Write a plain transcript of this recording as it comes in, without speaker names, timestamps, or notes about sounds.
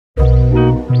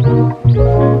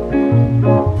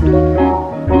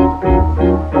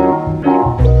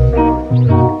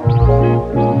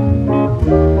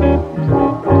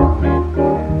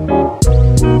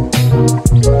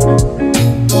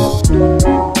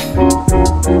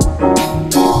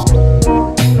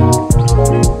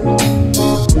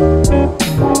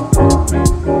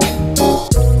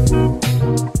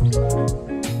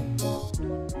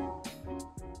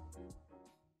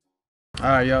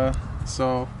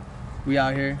So we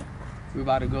out here. We're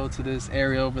about to go to this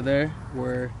area over there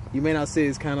where you may not see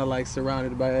it's kind of like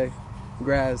surrounded by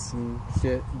grass and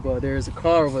shit, but there's a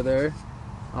car over there.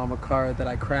 A car that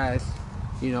I crashed.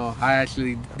 You know, I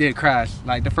actually did crash.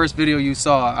 Like the first video you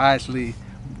saw, I actually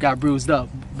got bruised up,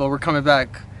 but we're coming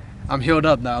back. I'm healed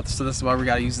up now, so this is why we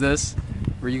gotta use this.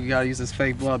 Where you gotta use this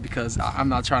fake blood because I'm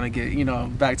not trying to get, you know,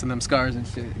 back to them scars and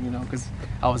shit, you know, because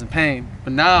I was in pain.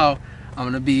 But now I'm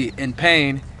gonna be in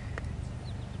pain,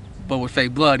 but with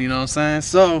fake blood, you know what I'm saying?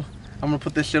 So I'm gonna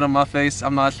put this shit on my face.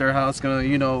 I'm not sure how it's gonna,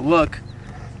 you know, look,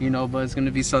 you know, but it's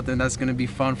gonna be something that's gonna be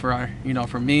fun for our, you know,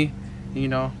 for me, you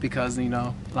know, because, you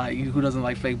know, like, who doesn't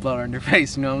like fake blood on their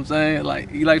face, you know what I'm saying?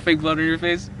 Like, you like fake blood on your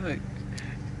face? Like,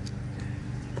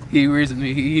 he agrees with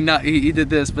me. He did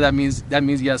this, but that means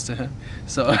yes to him.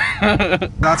 So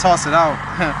I tossed it out,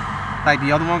 like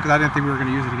the other one, because I didn't think we were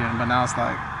gonna use it again. But now it's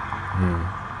like,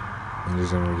 I'm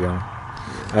just gonna go. Yeah.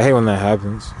 I hate when that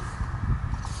happens.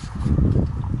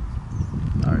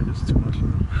 All right, this is too much. I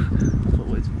put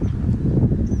way too much.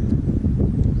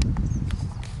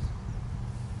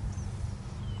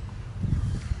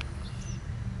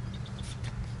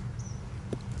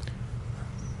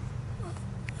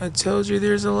 I told you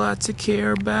there's a lot to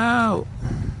care about.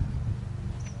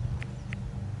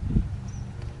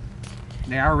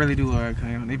 Yeah, I really do look.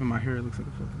 Even my hair looks like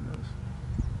a fucking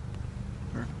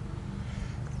mess.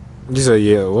 You said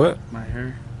yeah, what? My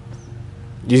hair.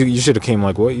 You should have came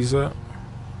like what you said?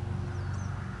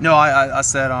 No, I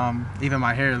said even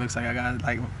my hair looks like I got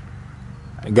like.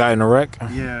 A guy in a wreck?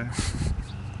 Yeah.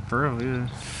 For real, yeah.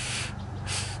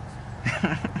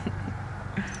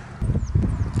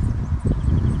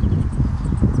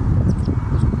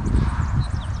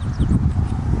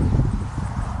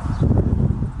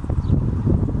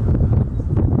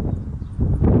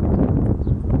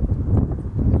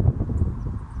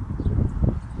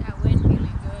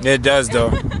 It does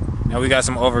though. Now we got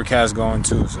some overcast going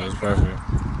too, so it's perfect.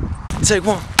 Take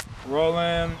one.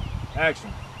 Rolling,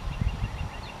 action.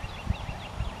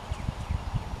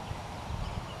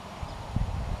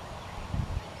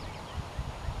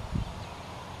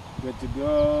 Good to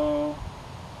go.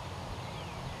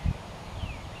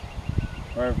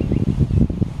 Perfect.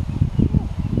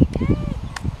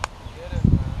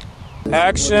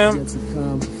 Action.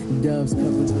 Doves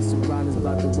covered the surroundings,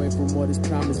 blocked away from what is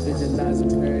promised. Visualizing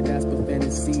paradise, but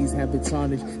fantasies have been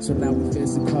tarnished. So now we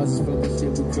face the causes from the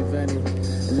shit we prevented.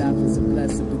 Life is a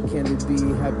blessing, but can it be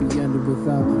happy under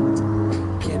without you?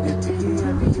 Can it be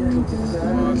happy under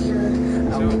without you?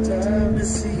 I would love to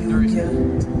see you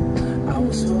again. I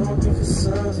was hoping for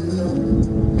something new.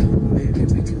 Maybe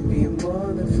we can be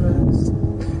more than friends.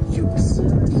 You were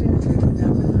searching, and I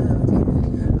will love you.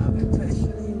 I'll be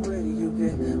patiently waiting, you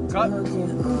get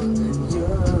working on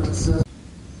yourself.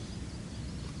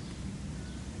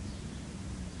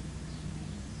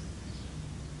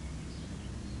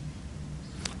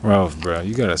 Ralph, bro,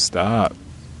 you gotta stop.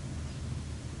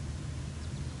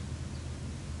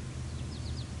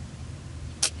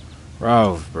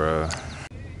 Ralph, bro.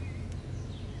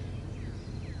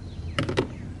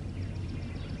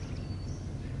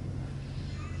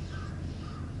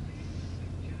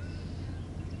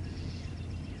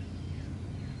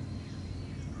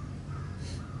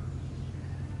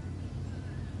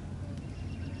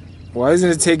 Why isn't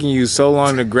it taking you so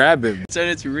long to grab it? Turn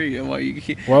it to read. And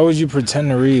why would you pretend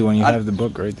to read when you have the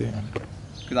book right there?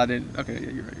 Because I didn't. Okay, yeah,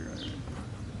 you're right.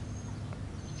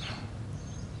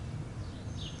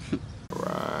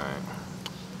 Right.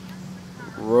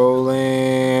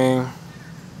 Rolling.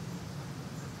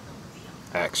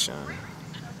 Action.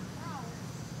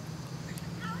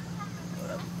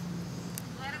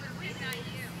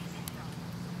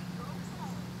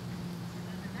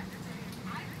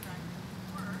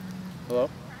 Hello?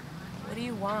 What do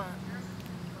you want?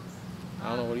 I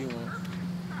don't know. What do you want?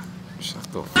 Shut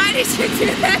the Why did you do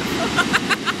that?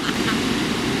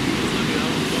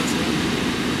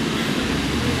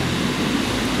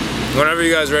 Whenever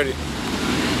you guys ready.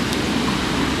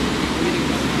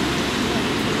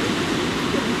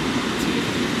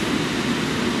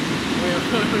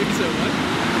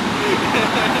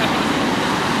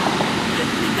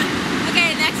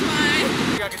 Okay, next one.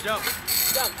 I can jump.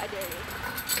 Jump, I dare you.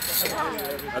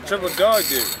 I triple dog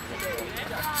dude.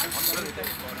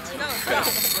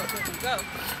 Go.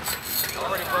 I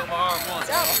already broke my arm once.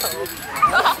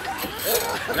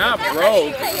 Not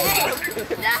broke.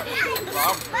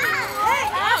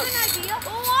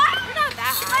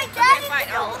 My dad is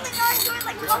the only one doing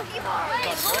like Pokemon.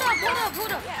 Wait,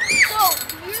 hold up. So,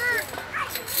 you're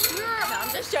no, I'm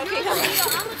just joking.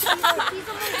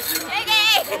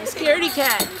 I'm a scaredy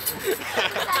cat.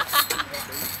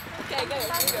 Okay.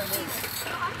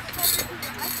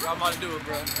 I'm about to do it,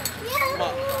 bro. Come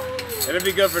on. It'll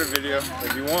be good for the video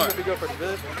if you want. It'll be good for the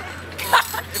vid. If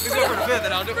it's good for the vid,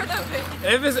 then I'll do it for the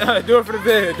vid. If it's do it for the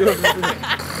vid, do it for the vid.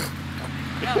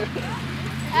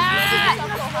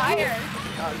 Higher.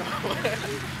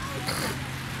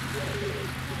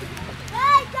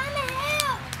 Hey, come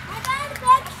here! I got a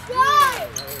big shot!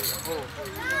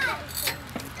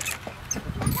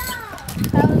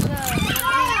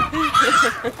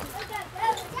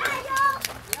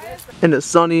 In the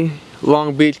sunny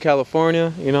Long Beach,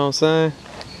 California, you know what I'm saying?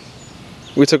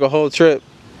 We took a whole trip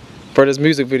for this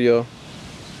music video.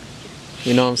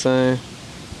 You know what I'm saying?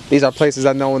 These are places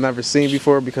that no one ever seen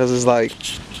before because it's like,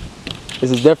 this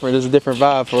is different. This is a different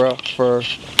vibe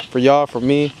for y'all, for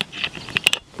me,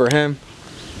 for him.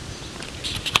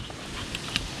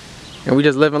 And we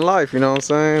just living life, you know what I'm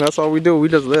saying? That's all we do. We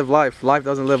just live life. Life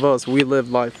doesn't live us. We live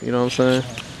life, you know what I'm saying?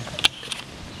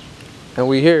 And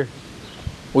we here.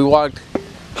 We walked,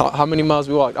 how many miles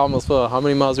we walked? Almost full. How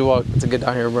many miles we walked to get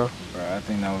down here, bro? Bro, I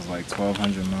think that was like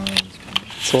 1,200 miles.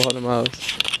 1,200 miles.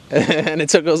 And it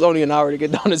took us only an hour to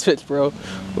get down this bitch, bro.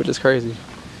 Which is crazy.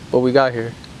 But we got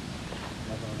here.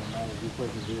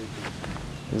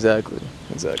 Exactly.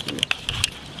 Exactly.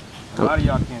 A lot of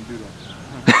y'all can't do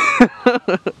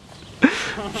that.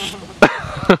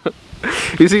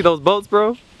 You see those boats,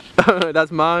 bro?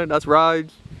 That's mine. That's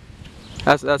Ride's.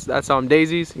 That's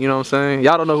Daisy's. You know what I'm saying?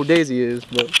 Y'all don't know who Daisy is,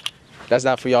 but that's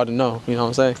not for y'all to know. You know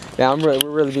what I'm saying? Yeah, we're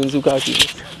really being too cocky.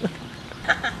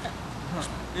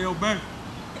 Yo, man.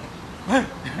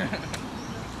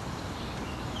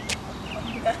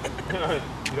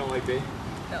 You don't like Dave?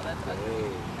 No, that's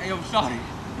ugly. Hey, yo, shawty.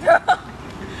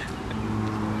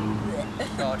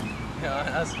 Shawty. Yeah,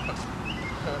 that's.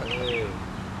 Hey.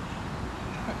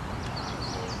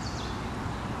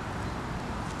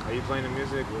 Are you playing the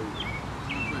music? Or...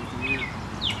 I'm playing the music.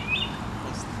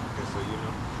 Okay, so you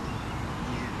know.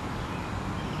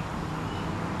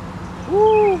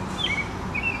 Woo!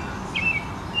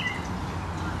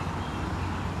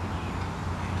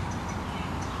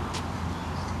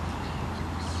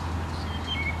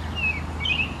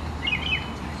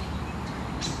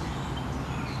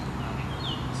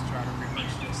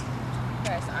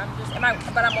 Okay, so I'm just,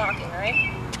 but I'm walking, right?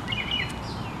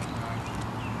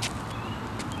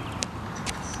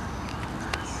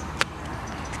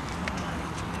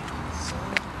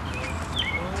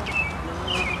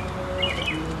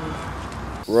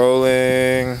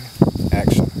 Rolling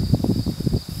action.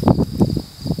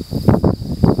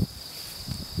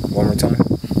 One more time.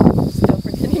 Still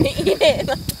pretending to eat it.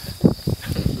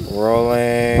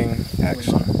 Rolling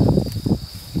action.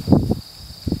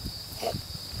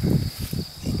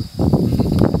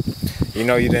 You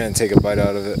know you didn't take a bite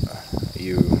out of it.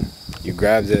 You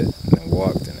grabbed it and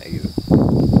walked and ate it.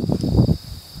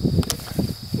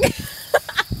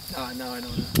 No, I know.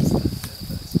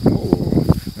 Ooh.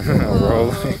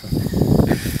 Rolling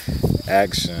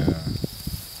action.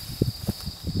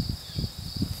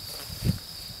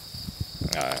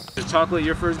 Alright. Is chocolate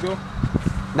your first go?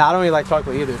 Nah, I don't really like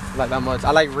chocolate either, like that much.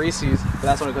 I like Reese's, but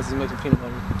that's only because it's mixed with peanut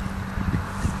butter.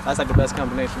 That's like the best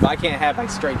combination, but I can't have like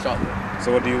straight chocolate.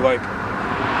 So what do you like?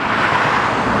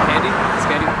 Candy? It's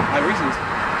candy. I like Reese's.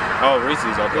 Oh,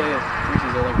 Reese's, okay. Yeah.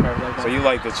 Reese's are like probably like. So you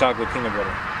like the chocolate peanut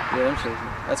butter? Yeah, them shit.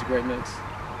 That's a great mix.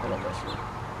 I love that shit.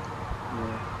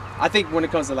 Yeah. I think when it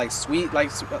comes to like sweet,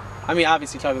 like I mean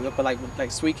obviously chocolate, but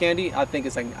like sweet candy, I think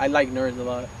it's like I like Nerds a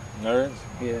lot. Nerds?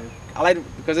 Yeah. I like it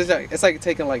because it's like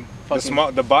taking like fucking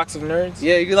the box of Nerds?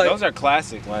 Yeah, you like those are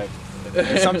classic. Like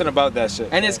there's something about that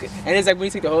shit. And it's like when you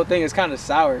take the whole thing, it's kind of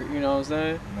sour. You know what I'm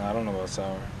saying? No, I don't know about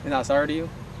sour. It's not sour to you?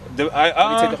 When you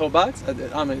take the whole box?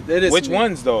 I mean, it is. Which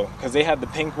ones though? Because they had the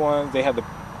pink ones, they had the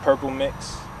purple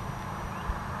mix.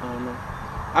 I don't know.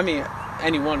 I mean,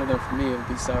 any one of them for me would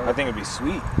be sour. I think it'd be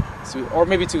sweet. Sweet, or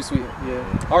maybe too sweet.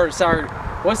 Yeah. Or sour.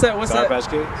 What's that? Sour Patch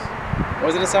Kids?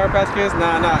 Was it a Sour Patch Kids?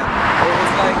 Nah. It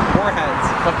was like Warheads.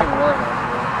 Fucking Warheads.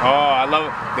 Oh, I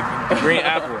love the green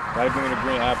apple. Gotta give me the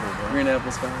green apple, bro. Green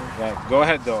apple's fine. Yeah, go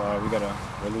ahead though.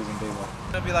 We're losing daylight.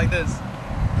 It'll be like this.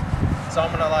 So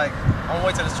I'm gonna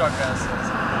wait till this truck passes.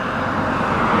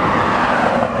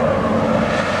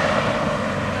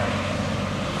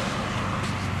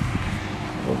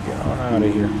 We'll get on out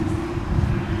of here.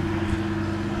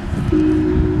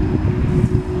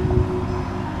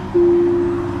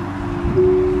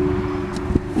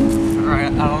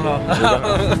 Alright, I don't know.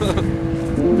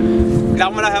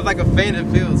 I'm gonna have like a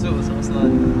faded feel too, so it's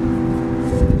like.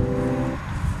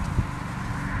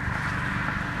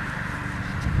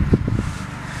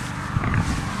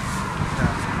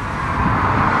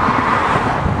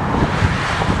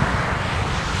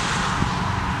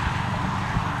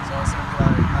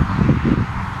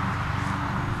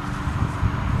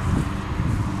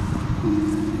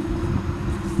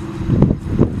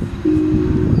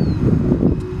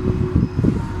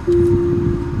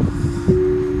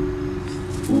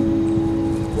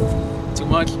 Too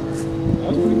much? That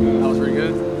was pretty good. That was pretty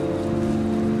good?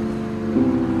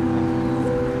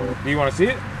 Do you want to see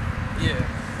it? Yeah.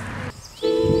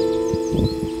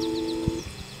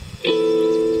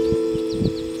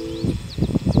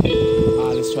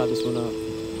 Alright, let's try this one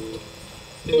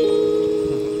out.